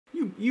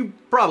You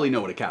probably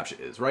know what a CAPTCHA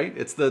is, right?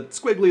 It's the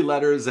squiggly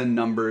letters and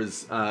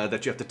numbers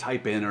that you have to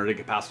type in or to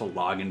get past a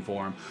login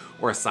form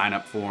or a sign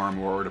up form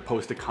or to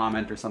post a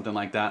comment or something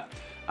like that.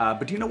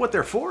 But do you know what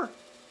they're for?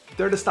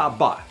 They're to stop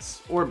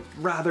bots, or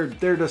rather,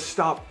 they're to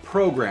stop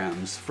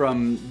programs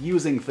from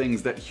using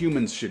things that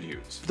humans should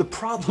use. The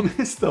problem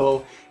is,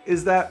 though,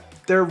 is that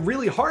they're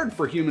really hard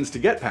for humans to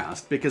get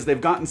past because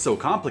they've gotten so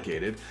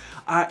complicated,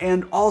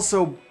 and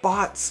also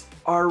bots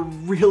are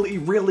really,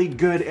 really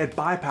good at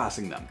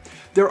bypassing them.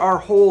 There are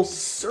whole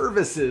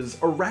services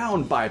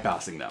around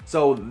bypassing them.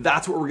 So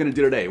that's what we're gonna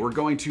do today. We're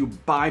going to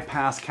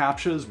bypass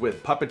CAPTCHAs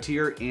with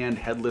Puppeteer and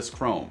Headless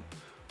Chrome.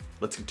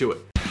 Let's get to it.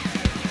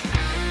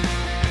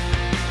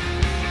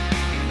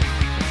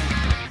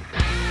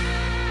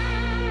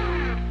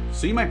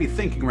 So you might be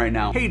thinking right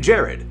now, hey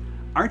Jared,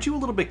 aren't you a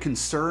little bit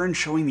concerned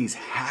showing these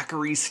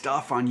hackery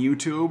stuff on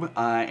YouTube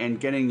and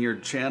getting your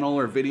channel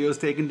or videos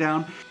taken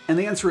down? And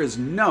the answer is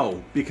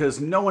no, because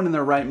no one in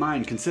their right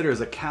mind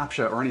considers a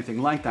CAPTCHA or anything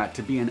like that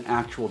to be an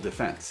actual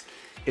defense.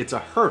 It's a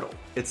hurdle.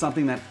 It's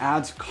something that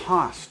adds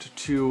cost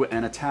to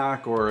an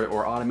attack or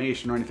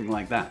automation or anything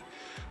like that.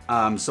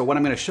 So what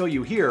I'm going to show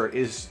you here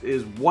is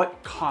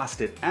what cost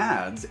it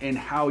adds and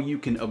how you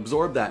can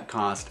absorb that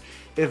cost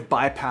if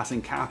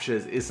bypassing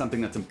CAPTCHAs is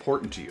something that's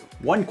important to you.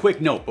 One quick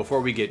note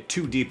before we get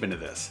too deep into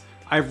this.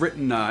 I've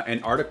written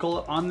an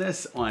article on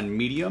this on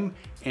Medium,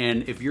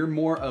 and if you're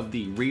more of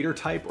the reader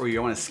type or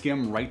you want to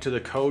skim right to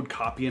the code,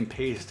 copy and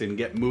paste and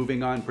get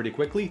moving on pretty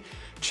quickly,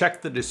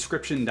 check the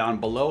description down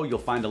below. You'll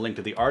find a link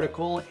to the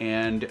article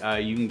and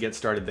you can get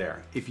started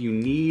there. If you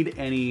need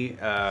any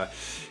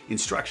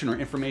instruction or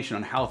information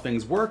on how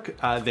things work,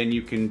 then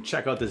you can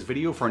check out this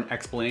video for an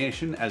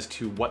explanation as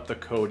to what the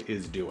code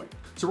is doing.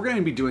 So we're going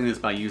to be doing this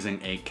by using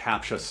a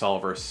CAPTCHA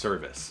solver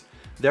service.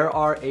 There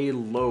are a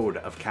load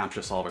of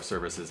CAPTCHA solver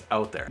services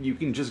out there. You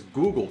can just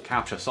Google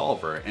CAPTCHA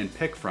solver and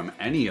pick from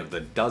any of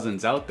the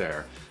dozens out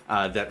there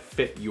that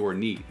fit your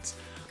needs.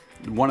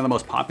 One of the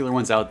most popular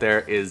ones out there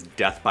is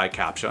Death by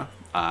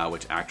CAPTCHA,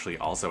 which actually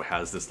also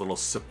has this little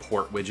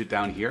support widget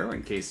down here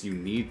in case you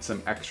need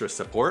some extra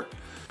support.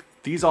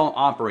 These all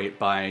operate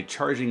by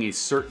charging a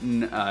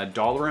certain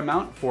dollar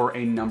amount for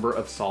a number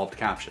of solved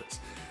CAPTCHAs.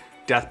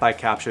 Death by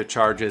CAPTCHA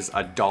charges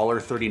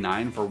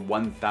 $1.39 for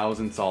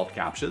 1,000 solved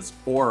CAPTCHAs,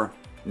 or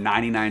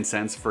 99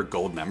 cents for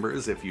gold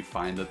members if you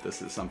find that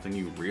this is something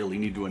you really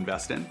need to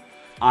invest in.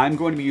 I'm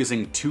going to be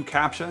using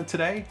 2CAPTCHA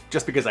today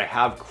just because I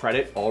have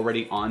credit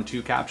already on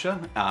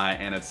 2CAPTCHA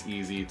and it's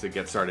easy to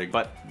get started.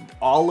 But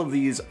all of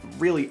these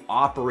really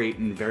operate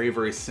in very,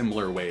 very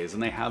similar ways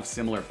and they have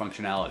similar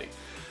functionality.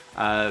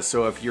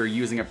 So if you're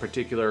using a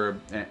particular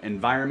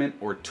environment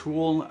or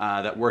tool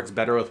that works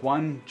better with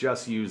one,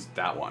 just use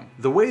that one.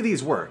 The way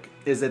these work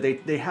is that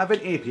they have an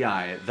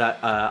API that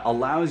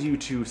allows you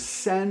to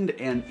send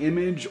an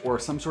image or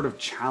some sort of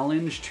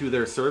challenge to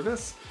their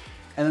service.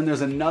 And then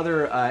there's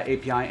another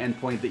API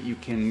endpoint that you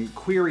can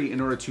query in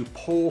order to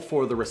poll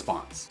for the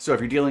response. So if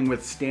you're dealing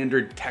with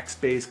standard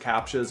text-based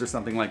CAPTCHAs or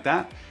something like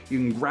that, you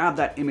can grab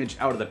that image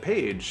out of the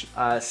page,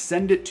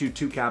 send it to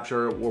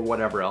 2CAPTCHA or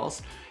whatever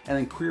else, and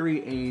then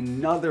query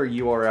another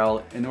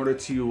URL in order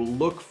to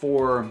look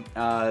for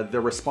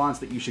the response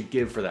that you should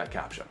give for that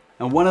CAPTCHA.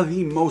 And one of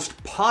the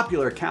most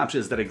popular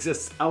CAPTCHAs that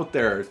exists out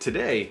there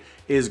today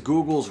is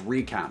Google's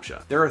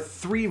reCAPTCHA. There are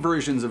 3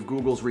 versions of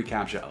Google's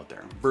reCAPTCHA out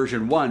there.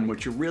 Version 1,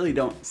 which you really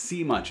don't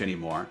see much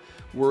anymore,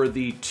 were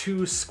the 2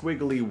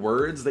 squiggly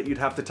words that you'd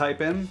have to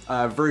type in.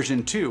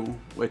 Version 2,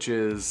 which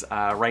is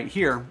right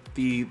here,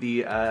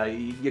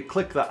 you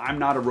click the I'm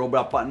not a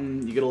robot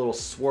button, you get a little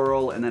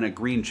swirl and then a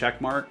green check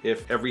mark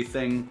if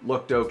everything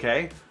looked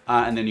okay,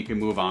 and then you can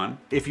move on.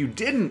 If you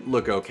didn't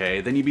look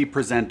okay, then you'd be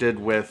presented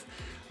with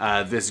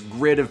this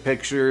grid of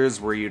pictures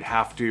where you'd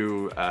have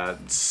to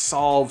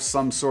solve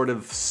some sort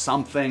of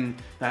something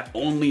that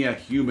only a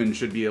human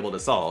should be able to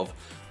solve,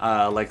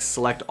 like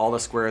select all the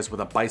squares with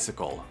a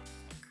bicycle.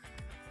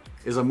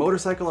 Is a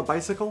motorcycle a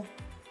bicycle?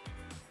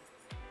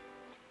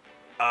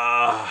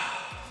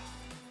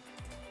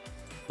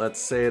 Let's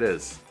say it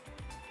is.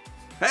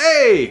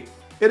 Hey,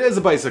 it is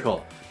a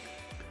bicycle.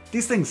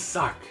 These things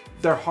suck.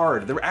 They're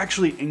hard. They're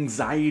actually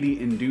anxiety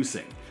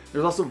inducing.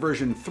 There's also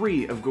version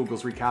 3 of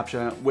Google's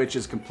reCAPTCHA, which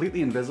is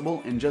completely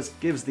invisible and just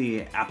gives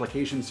the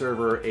application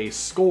server a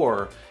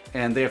score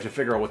and they have to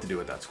figure out what to do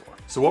with that score.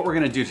 So what we're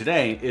gonna do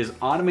today is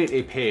automate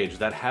a page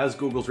that has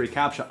Google's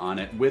reCAPTCHA on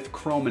it with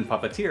Chrome and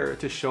Puppeteer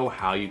to show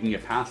how you can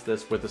get past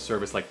this with a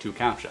service like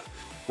 2CAPTCHA.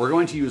 We're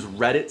going to use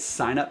Reddit's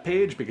sign up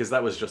page because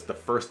that was just the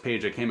first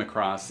page I came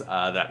across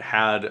that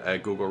had a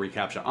Google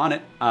reCAPTCHA on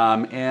it.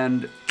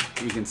 And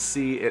we can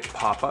see it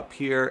pop up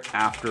here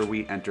after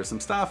we enter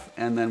some stuff.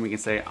 And then we can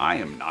say, I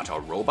am not a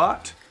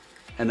robot.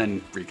 And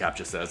then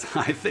reCAPTCHA says,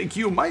 I think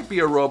you might be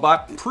a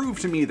robot. Prove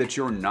to me that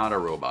you're not a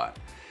robot.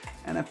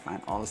 And I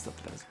find all the stuff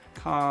that does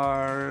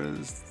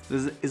cars.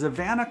 Is a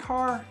van a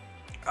car?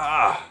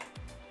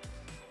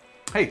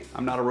 Hey,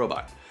 I'm not a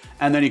robot.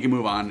 And then you can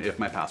move on if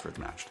my password's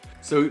matched.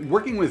 So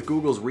working with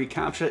Google's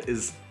reCAPTCHA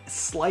is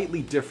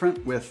slightly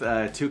different with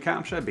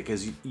 2CAPTCHA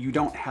because you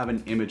don't have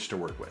an image to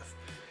work with.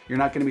 You're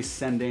not gonna be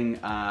sending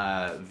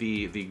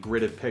the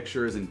gridded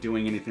pictures and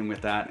doing anything with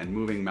that and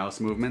moving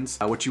mouse movements.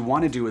 What you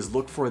wanna do is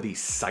look for the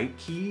site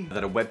key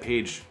that a web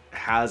page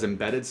has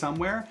embedded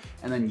somewhere,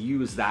 and then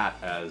use that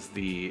as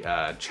the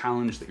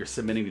challenge that you're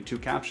submitting to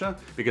captcha,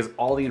 because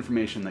all the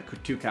information that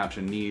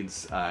captcha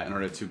needs in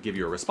order to give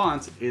you a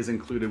response is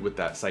included with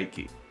that site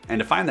key. And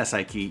to find that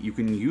site key, you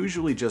can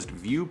usually just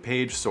view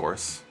page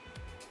source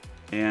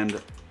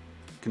and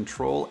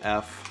Control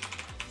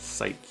F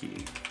site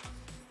key.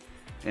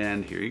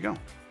 And here you go.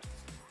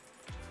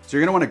 So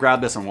you're gonna wanna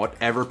grab this on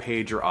whatever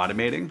page you're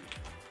automating.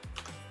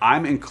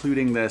 I'm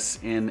including this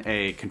in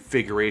a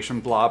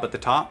configuration blob at the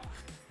top.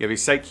 You have a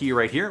site key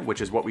right here,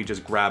 which is what we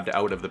just grabbed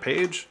out of the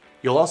page.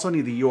 You'll also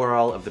need the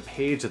URL of the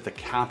page that the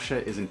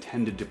captcha is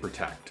intended to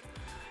protect.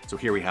 So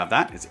here we have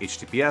that. It's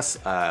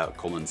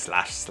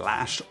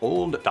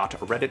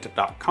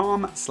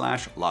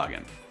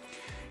https://old.reddit.com/login.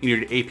 You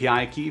need an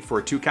API key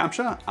for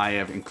captcha. I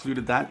have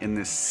included that in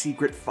this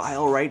secret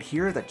file right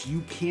here that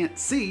you can't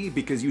see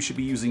because you should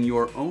be using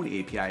your own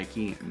API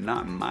key,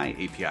 not my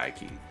API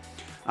key.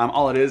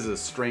 All it is a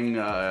string.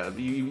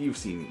 You've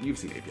seen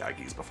API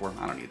keys before.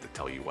 I don't need to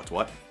tell you what's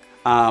what.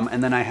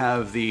 And then I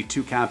have the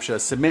captcha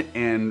submit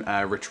and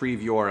retrieve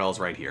URLs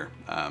right here.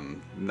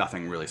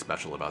 Nothing really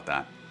special about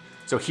that.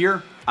 So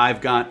here I've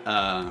got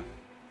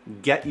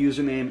get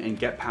username and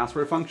get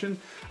password function.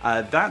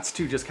 That's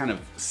to just kind of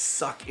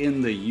suck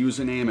in the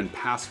username and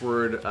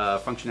password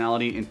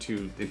functionality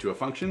into a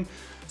function,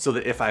 so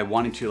that if I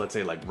wanted to, let's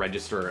say, like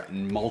register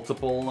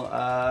multiple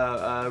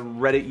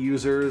Reddit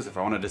users, if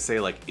I wanted to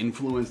say like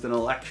influenced an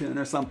election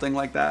or something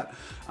like that,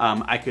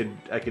 I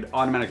could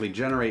automatically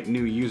generate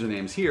new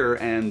usernames here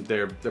and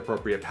their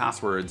appropriate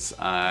passwords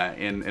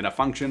in a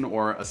function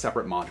or a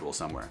separate module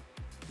somewhere.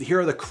 Here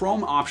are the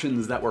Chrome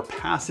options that we're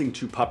passing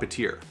to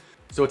Puppeteer.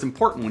 So it's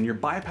important when you're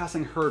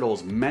bypassing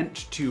hurdles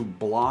meant to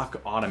block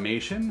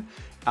automation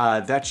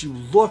that you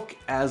look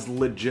as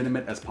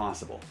legitimate as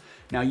possible.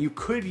 Now you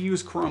could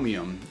use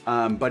Chromium,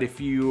 but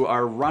if you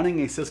are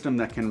running a system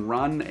that can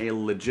run a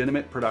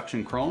legitimate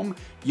production Chrome,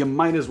 you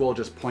might as well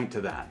just point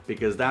to that,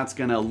 because that's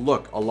gonna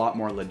look a lot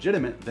more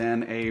legitimate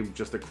than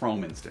just a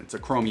Chrome instance, a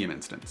Chromium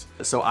instance.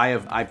 So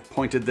I've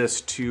pointed this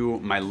to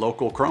my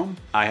local Chrome.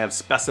 I have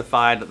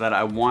specified that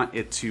I want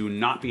it to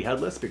not be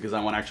headless because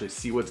I want to actually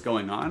see what's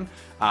going on.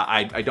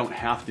 I don't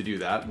have to do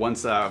that.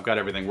 Once I've got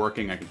everything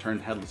working, I can turn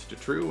headless to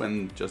true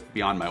and just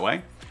be on my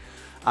way.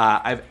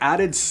 I've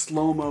added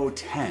slow-mo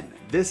 10.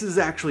 This is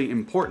actually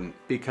important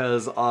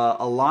because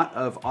a lot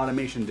of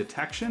automation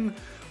detection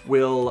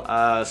will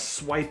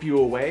swipe you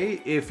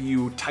away if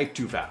you type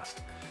too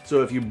fast.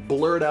 So if you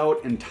blurt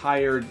out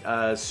entire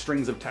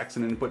strings of text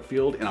in an input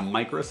field in a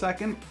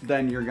microsecond,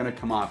 then you're gonna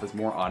come off as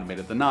more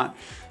automated than not.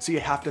 So you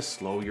have to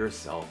slow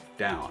yourself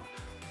down.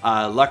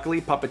 Luckily,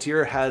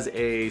 Puppeteer has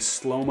a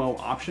slow-mo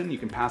option. You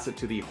can pass it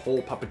to the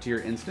whole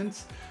Puppeteer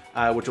instance,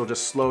 which will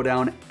just slow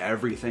down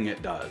everything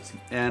it does.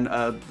 And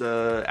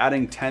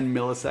adding 10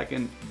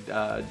 millisecond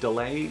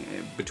delay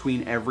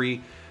between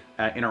every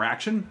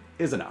interaction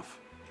is enough.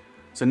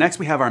 So next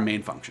we have our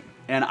main function.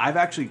 And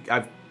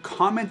I've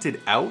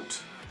commented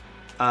out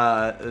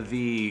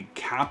the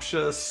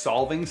captcha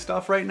solving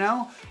stuff right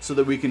now so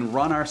that we can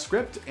run our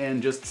script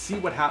and just see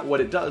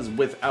what it does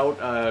without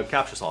a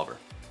captcha solver.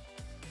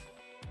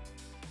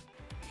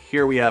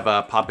 Here we have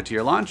a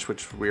Puppeteer launch,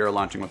 which we are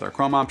launching with our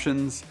Chrome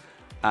options.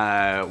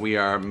 We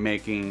are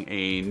making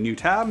a new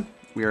tab.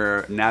 We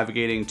are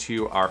navigating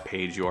to our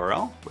page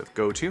URL with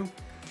goto.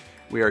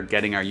 We are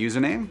getting our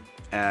username.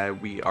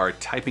 We are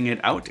typing it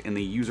out in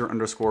the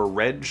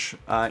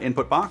user_reg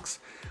input box.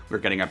 We're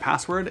getting our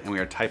password and we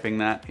are typing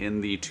that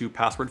in the 2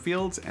 password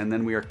fields, and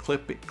then we are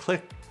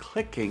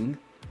clicking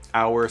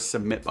our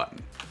submit button.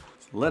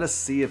 So let us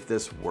see if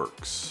this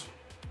works.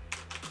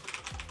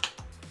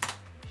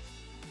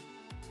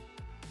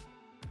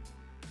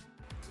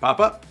 Pop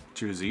up,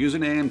 choose a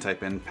username,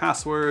 type in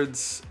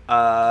passwords.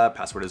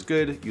 Password is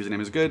good,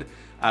 username is good.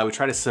 We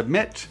try to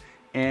submit,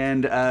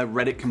 and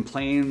Reddit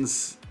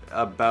complains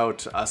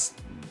about us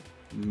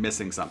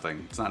missing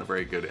something. It's not a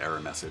very good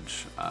error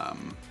message,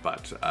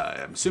 but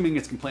I'm assuming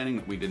it's complaining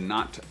that we did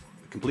not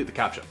complete the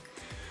captcha.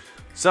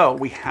 So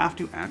we have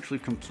to actually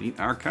complete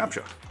our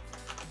captcha.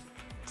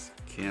 Let's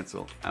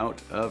cancel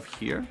out of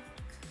here.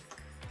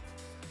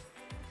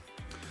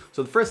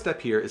 So the first step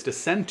here is to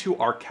send to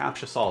our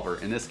captcha solver,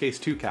 in this case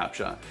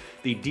captcha,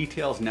 the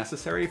details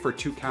necessary for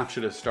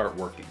captcha to start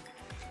working.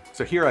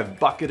 So here I've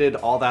bucketed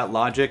all that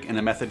logic in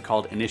a method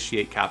called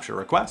initiate captcha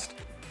request.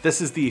 This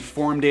is the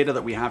form data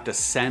that we have to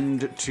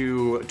send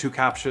to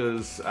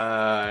captcha's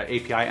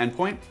API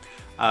endpoint.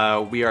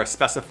 We are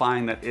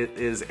specifying that it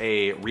is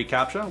a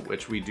reCAPTCHA,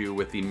 which we do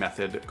with the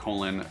method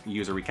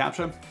 :user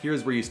reCAPTCHA.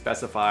 Here's where you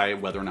specify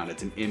whether or not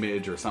it's an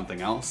image or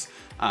something else.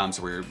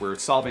 So we're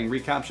solving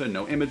reCAPTCHA,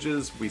 no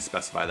images. We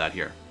specify that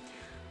here.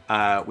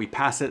 We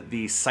pass it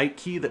the site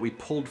key that we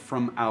pulled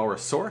from our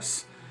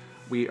source.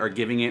 We are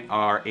giving it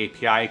our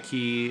API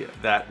key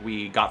that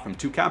we got from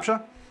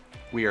captcha.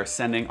 We are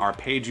sending our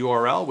page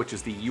URL, which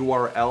is the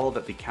URL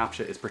that the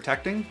captcha is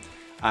protecting.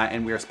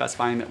 and we are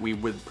specifying that we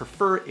would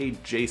prefer a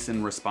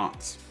JSON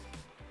response.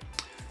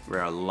 We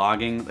are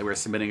logging that we're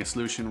submitting a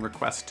solution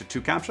request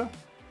to CAPTCHA,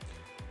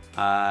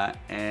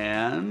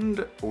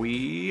 and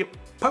we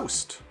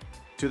post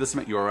to the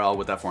submit URL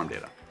with that form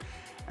data.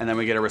 And then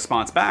we get a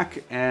response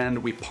back,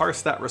 and we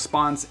parse that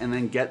response and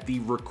then get the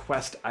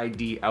request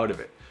ID out of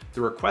it.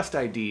 The request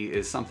ID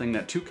is something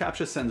that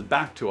CAPTCHA sends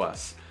back to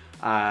us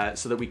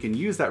so that we can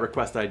use that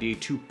request ID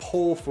to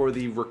poll for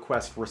the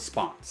request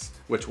response,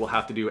 which we'll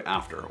have to do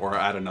after or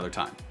at another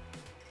time.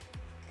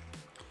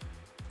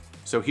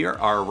 So here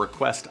our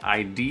request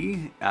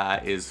ID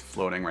is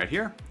floating right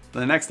here.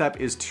 The next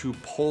step is to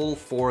poll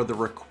for the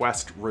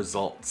request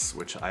results,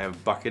 which I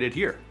have bucketed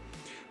here.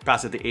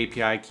 Pass it the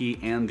API key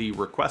and the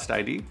request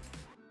ID.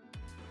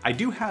 I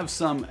do have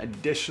some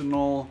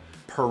additional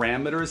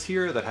parameters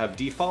here that have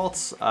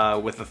defaults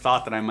with the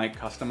thought that I might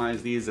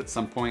customize these at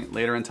some point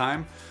later in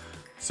time.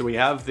 So we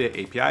have the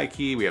API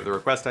key, we have the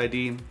request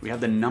ID, we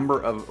have the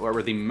number of,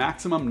 or the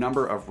maximum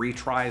number of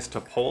retries to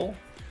poll,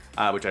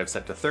 which I've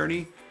set to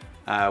 30.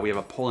 We have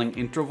a polling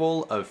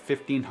interval of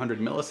 1500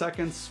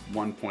 milliseconds,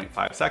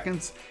 1.5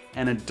 seconds,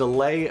 and a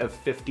delay of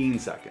 15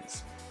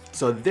 seconds.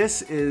 So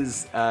this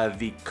is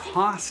the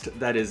cost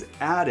that is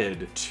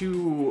added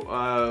to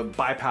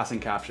bypassing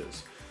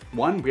CAPTCHAs.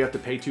 One, we have to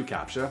pay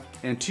CAPTCHA,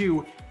 and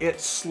two,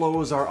 it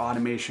slows our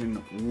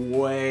automation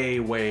way,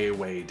 way,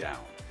 way down.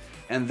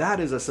 And that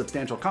is a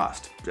substantial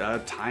cost.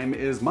 Time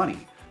is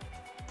money.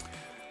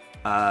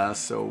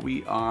 So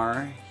we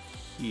are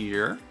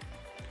here.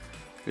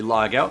 We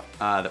log out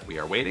that we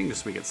are waiting,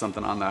 just so we get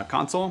something on the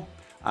console.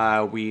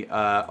 We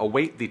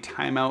await the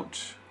timeout.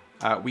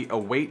 We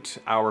await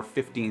our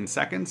 15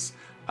 seconds.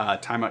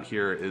 Timeout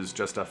here is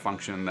just a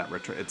function that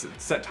it's a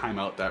set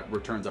timeout that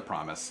returns a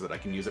promise so that I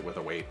can use it with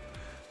await.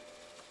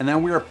 And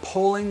then we are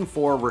polling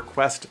for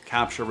request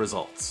CAPTCHA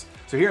results.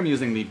 So here I'm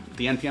using the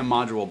NPM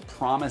module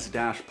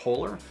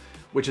promise-poller,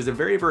 which is a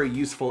very, very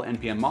useful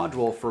NPM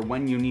module for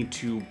when you need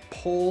to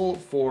poll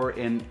for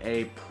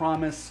a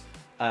promise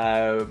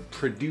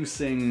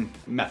producing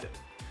method.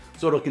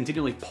 So it'll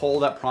continually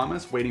poll that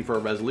promise, waiting for a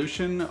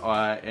resolution,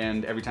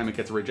 and every time it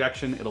gets a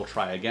rejection, it'll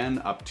try again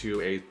up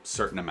to a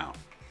certain amount.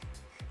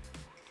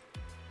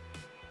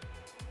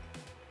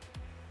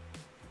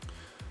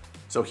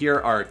 So here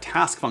our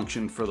task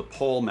function for the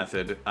poll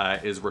method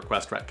is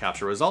request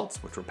CAPTCHA results,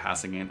 which we're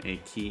passing in a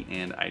key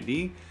and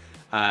ID.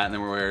 And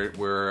then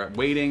we're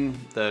waiting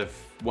the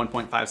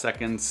 1.5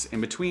 seconds in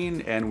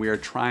between, and we are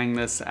trying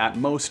this at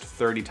most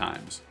 30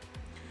 times.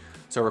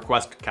 So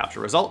request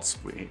CAPTCHA results,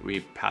 we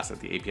pass it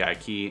the API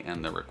key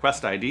and the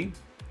request ID.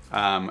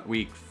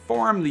 We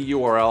form the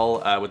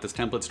URL with this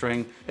template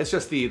string. It's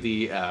just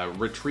the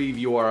retrieve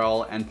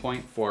URL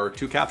endpoint for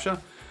CAPTCHA.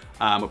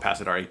 We'll pass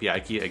it our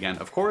API key again,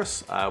 of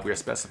course. We are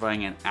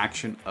specifying an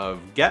action of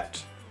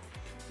get.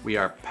 We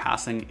are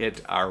passing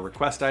it our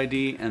request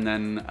ID, and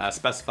then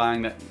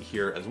specifying that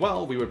here as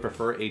well, we would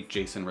prefer a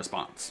JSON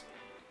response.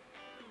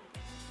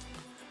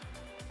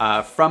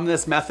 From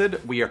this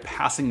method, we are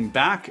passing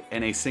back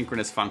an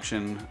asynchronous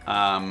function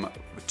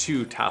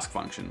to task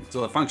function. So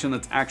the function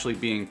that's actually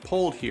being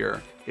pulled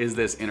here is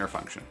this inner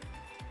function.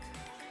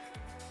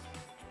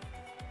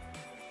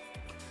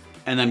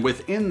 And then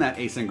within that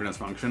asynchronous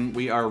function,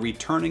 we are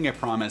returning a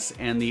promise,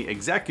 and the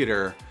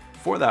executor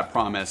for that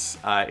promise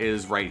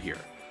is right here.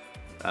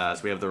 So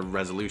we have the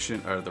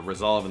resolution, or the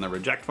resolve and the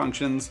reject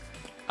functions.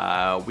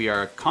 We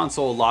are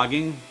console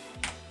logging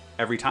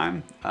every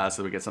time,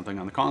 so we get something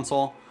on the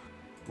console.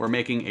 We're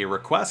making a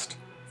request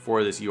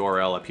for this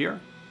URL up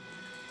here,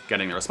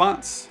 getting the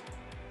response,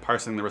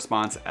 parsing the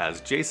response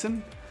as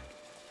JSON.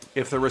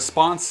 If the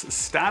response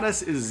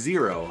status is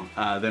 0,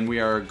 then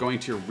we are going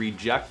to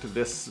reject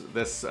this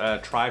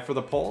try for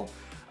the poll,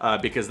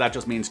 because that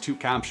just means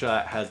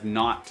CAPTCHA has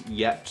not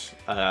yet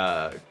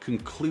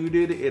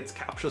concluded its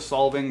CAPTCHA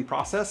solving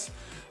process,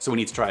 so we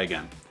need to try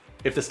again.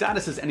 If the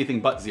status is anything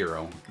but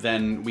 0,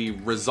 then we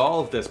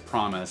resolve this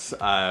promise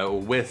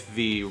with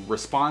the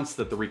response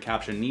that the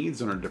reCAPTCHA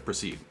needs in order to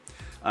proceed.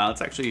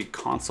 Let's actually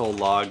console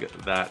log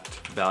that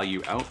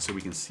value out so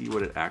we can see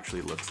what it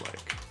actually looks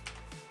like.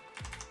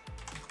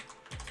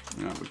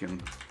 We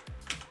can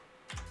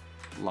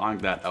log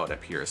that out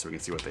up here so we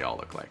can see what they all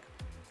look like.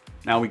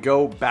 Now we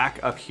go back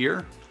up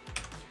here.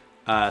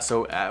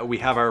 We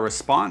have our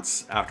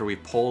response after we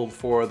pulled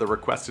for the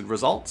requested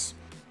results.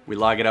 We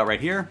log it out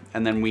right here,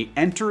 and then we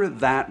enter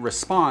that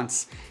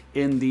response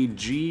in the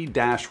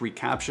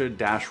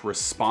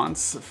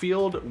g-reCAPTCHA-response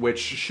field, which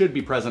should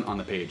be present on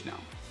the page now.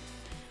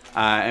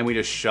 And we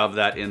just shove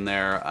that in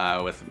there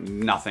with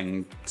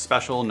nothing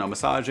special, no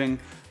massaging,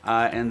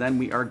 and then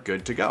we are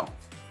good to go.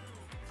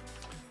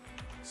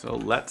 So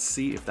let's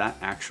see if that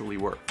actually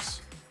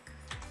works.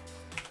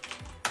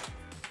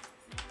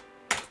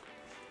 So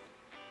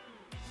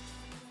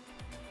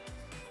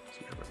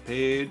we have our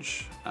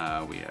page.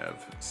 We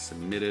have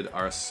submitted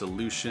our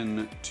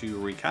solution to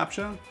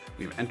reCAPTCHA.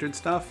 We've entered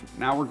stuff.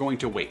 Now we're going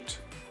to wait.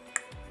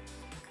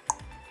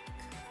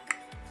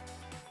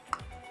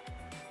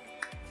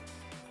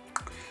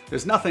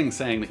 There's nothing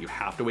saying that you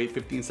have to wait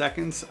 15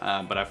 seconds,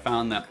 but I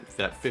found that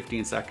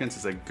 15 seconds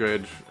is a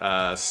good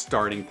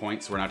starting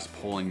point, so we're not just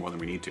polling more than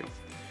we need to.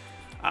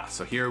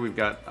 So here we've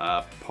got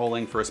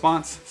polling for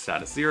response,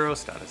 status 0,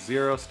 status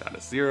 0,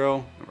 status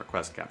 0,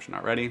 request captcha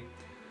not ready.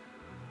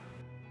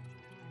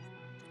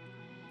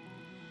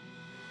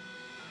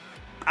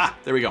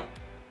 There we go.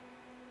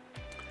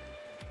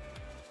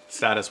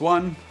 Status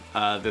 1,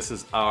 this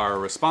is our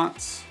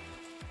response.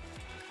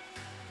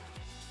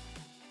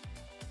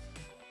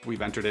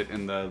 We've entered it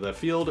in the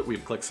field,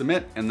 we've clicked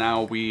submit, and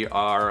now we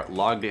are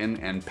logged in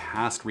and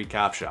passed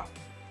reCAPTCHA.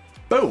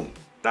 Boom,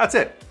 that's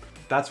it.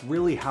 That's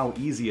really how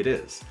easy it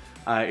is.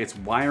 It's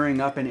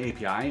wiring up an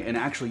API, and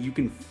actually you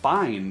can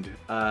find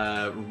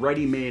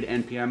ready-made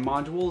NPM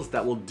modules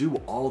that will do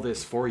all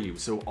this for you.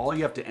 So all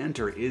you have to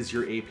enter is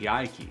your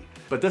API key.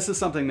 But this is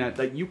something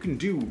that you can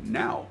do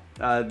now.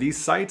 These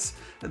sites,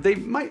 they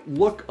might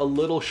look a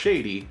little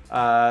shady.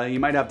 You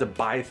might have to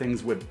buy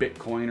things with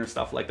Bitcoin or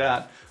stuff like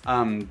that,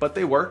 but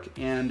they work.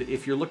 And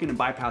if you're looking to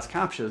bypass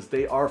CAPTCHAs,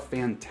 they are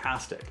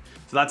fantastic.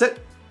 So that's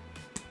it.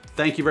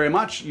 Thank you very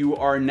much. You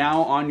are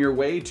now on your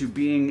way to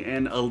being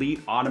an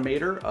elite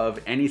automator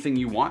of anything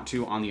you want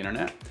to on the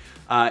internet.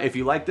 If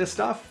you like this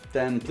stuff,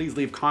 then please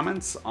leave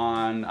comments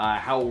on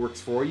how it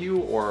works for you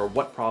or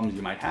what problems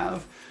you might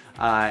have.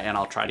 And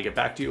I'll try to get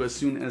back to you as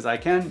soon as I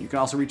can. You can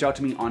also reach out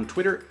to me on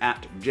Twitter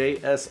at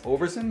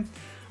JSOverson.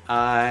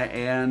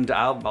 And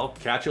I'll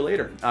catch you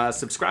later.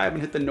 Subscribe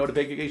and hit the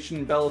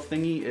notification bell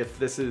thingy if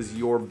this is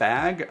your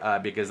bag,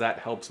 because that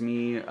helps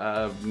me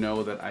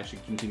know that I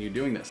should continue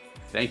doing this.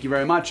 Thank you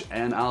very much,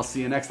 and I'll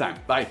see you next time.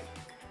 Bye.